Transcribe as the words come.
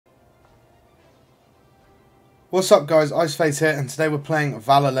What's up guys, Iceface here, and today we're playing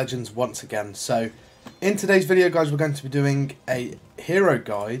Valor Legends once again. So, in today's video guys, we're going to be doing a hero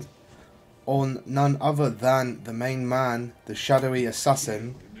guide on none other than the main man, the shadowy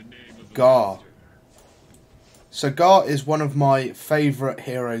assassin, GARR. So GARR is one of my favourite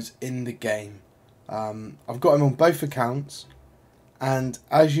heroes in the game. I've got him on both accounts, and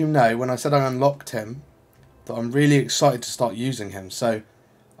as you know, when I said I unlocked him, that I'm really excited to start using him. So,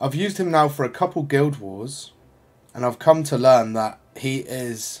 I've used him now for a couple guild wars, and I've come to learn that he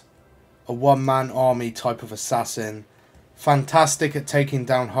is a one-man army type of assassin. Fantastic at taking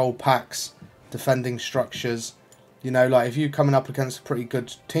down whole packs, defending structures. You know, like if you're coming up against a pretty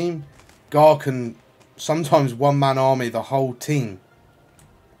good team, GARR can sometimes one-man army the whole team.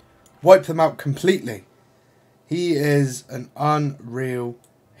 Wipe them out completely. He is an unreal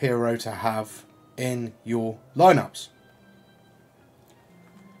hero to have in your lineups.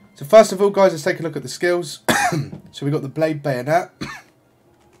 So first of all guys, let's take a look at the skills. So we got the Blade Bayonet.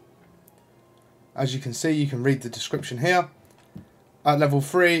 As you can see, you can read the description here. At level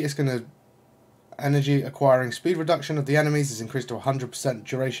 3, it's going to energy acquiring speed reduction of the enemies is increased to 100%.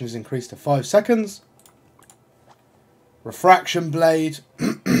 Duration is increased to 5 seconds. Refraction Blade.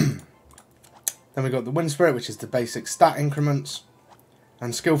 Then we got the Wind Spirit, which is the basic stat increments.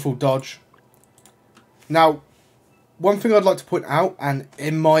 And Skillful Dodge. Now, one thing I'd like to point out, and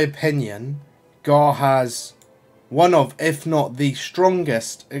in my opinion, GARR has one of, if not the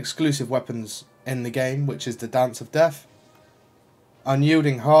strongest exclusive weapons in the game, which is the Dance of Death.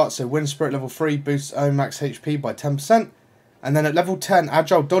 Unyielding Heart, so Wind Spirit level 3 boosts own max HP by 10%. And then at level 10,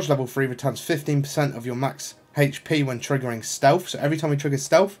 Agile Dodge level 3 returns 15% of your max HP when triggering Stealth. So every time he triggers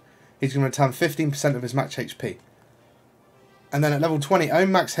Stealth, he's going to return 15% of his max HP. And then at level 20,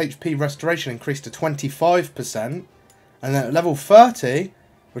 own max HP restoration increased to 25%. And then at level 30,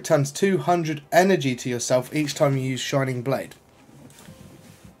 returns 200 energy to yourself each time you use Shining Blade.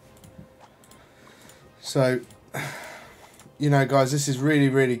 So, you know guys, this is really,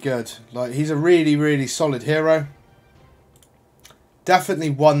 really good. Like, he's a really, really solid hero. Definitely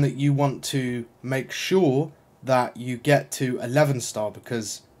one that you want to make sure that you get to 11 star,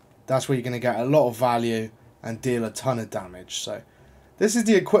 because that's where you're going to get a lot of value and deal a ton of damage. So, this is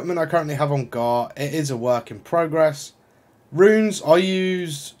the equipment I currently have on GARR. It is a work in progress. Runes, I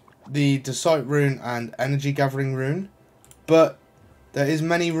use the Decite rune and Energy Gathering rune, but there is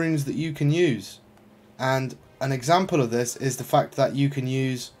many runes that you can use. And an example of this is the fact that you can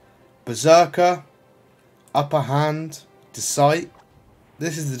use Berserker, Upper Hand, Decite.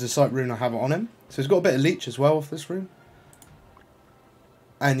 This is the Decite rune I have on him. So he's got a bit of leech as well off this rune.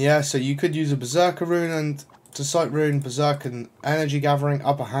 And yeah, so you could use a Berserker rune and Decite rune, Berserk and Energy Gathering,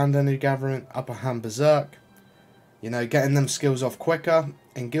 Upper Hand Energy Gathering, Upper Hand Berserk. You know, getting them skills off quicker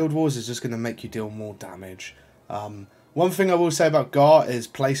in Guild Wars is just going to make you deal more damage. One thing I will say about GARR is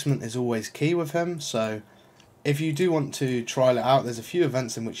placement is always key with him. So, if you do want to trial it out, there's a few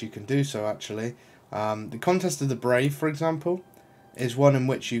events in which you can do so actually. The Contest of the Brave, for example, is one in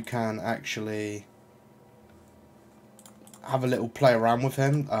which you can actually have a little play around with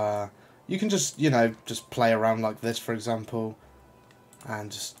him. You can just, you know, just play around like this, for example.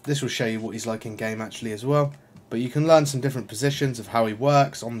 And just, this will show you what he's like in game actually as well. But you can learn some different positions of how he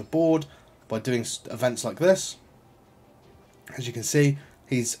works on the board by doing events like this. As you can see,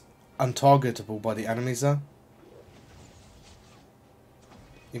 he's untargetable by the enemies there.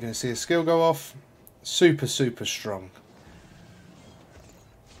 You're going to see his skill go off. Super, super strong.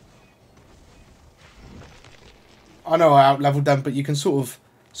 I know I out-leveled them, but you can sort of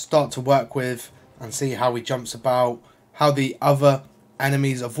start to work with and see how he jumps about, how the other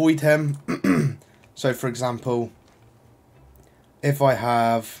enemies avoid him. So, for example, if I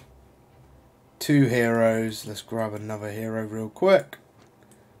have two heroes, let's grab another hero real quick.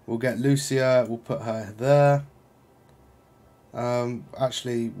 We'll get Lucia, we'll put her there.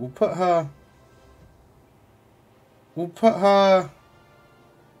 Actually, we'll put her...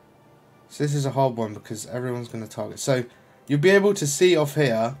 So this is a hard one because everyone's going to target. So, you'll be able to see off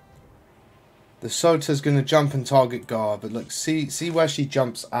here, the Sota's going to jump and target GARR, but look, see where she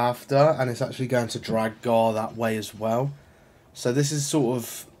jumps after, and it's actually going to drag GARR that way as well. So this is sort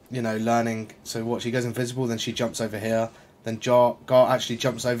of, you know, learning. So what, she goes invisible, then she jumps over here, then GARR actually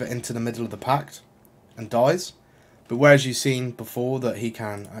jumps over into the middle of the pact and dies. But whereas you've seen before that he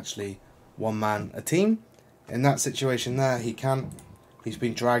can actually one-man a team, in that situation there, he can't. He's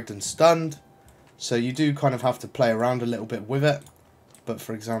been dragged and stunned. So you do kind of have to play around a little bit with it. But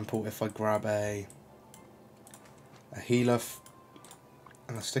for example, if I grab a healer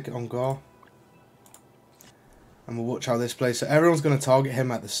and I stick it on GARR, and we'll watch how this plays. So everyone's going to target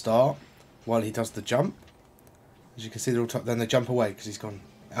him at the start while he does the jump. As you can see, they're all then they jump away because he's gone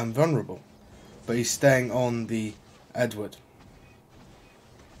invulnerable. But he's staying on the Edward.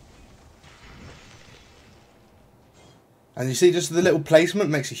 And you see, just the little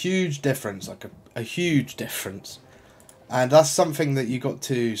placement makes a huge difference, like a huge difference. And that's something that you got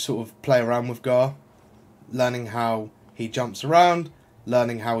to sort of play around with GARR. Learning how he jumps around,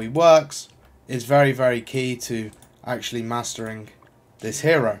 learning how he works, is very, very key to actually mastering this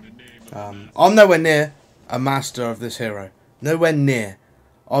hero. I'm nowhere near a master of this hero. Nowhere near.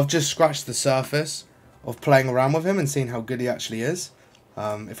 I've just scratched the surface of playing around with him and seeing how good he actually is.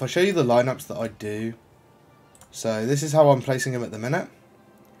 If I show you the lineups that I do. So this is how I'm placing him at the minute.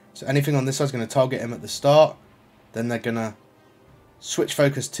 So anything on this side is going to target him at the start. Then they're going to switch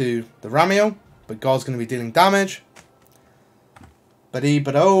focus to the Ramiel. But GARR's going to be dealing damage.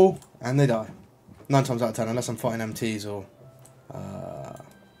 But-oh, and they die. 9 times out of 10, unless I'm fighting MTs or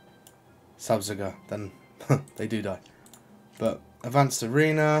Sub-Zigger, then they do die. But advanced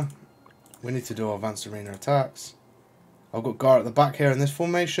arena, we need to do our advanced arena attacks. I've got GARR at the back here in this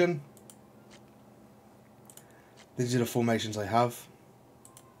formation. These are the formations I have.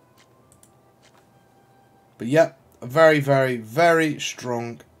 But yeah, a very, very, very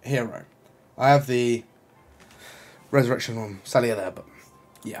strong hero. I have the Resurrection on Salia there, but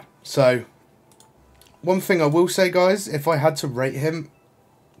yeah. So, one thing I will say, guys, if I had to rate him,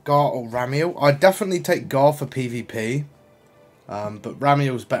 GARR or Ramiel, I'd definitely take GARR for PvP. But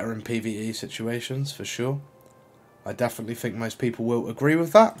Ramiel's better in PvE situations, for sure. I definitely think most people will agree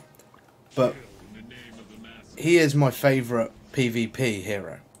with that. But he is my favourite PvP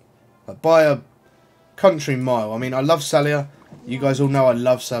hero. Like, by a country mile. I mean, I love Salia. You guys all know I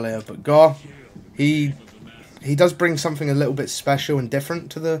love Salia. But GARR, he does bring something a little bit special and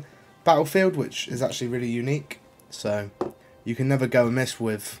different to the battlefield, which is actually really unique. So, you can never go amiss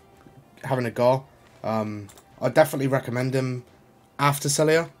with having a GARR. I definitely recommend him after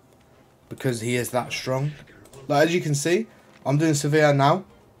Salia, because he is that strong. Like, as you can see, I'm doing Severe now,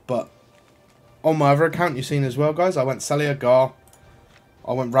 but on my other account, you've seen as well, guys, I went Salia, GARR,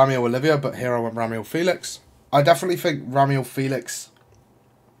 I went Ramiel Olivia, but here I went Ramiel Felix. I definitely think Ramiel Felix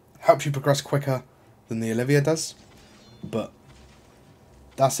helps you progress quicker than the Olivia does, but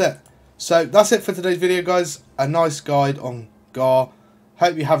that's it. So that's it for today's video, guys. A nice guide on GARR.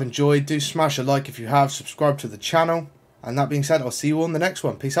 Hope you have enjoyed. Do smash a like if you have. Subscribe to the channel. And that being said, I'll see you on the next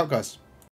one. Peace out, guys.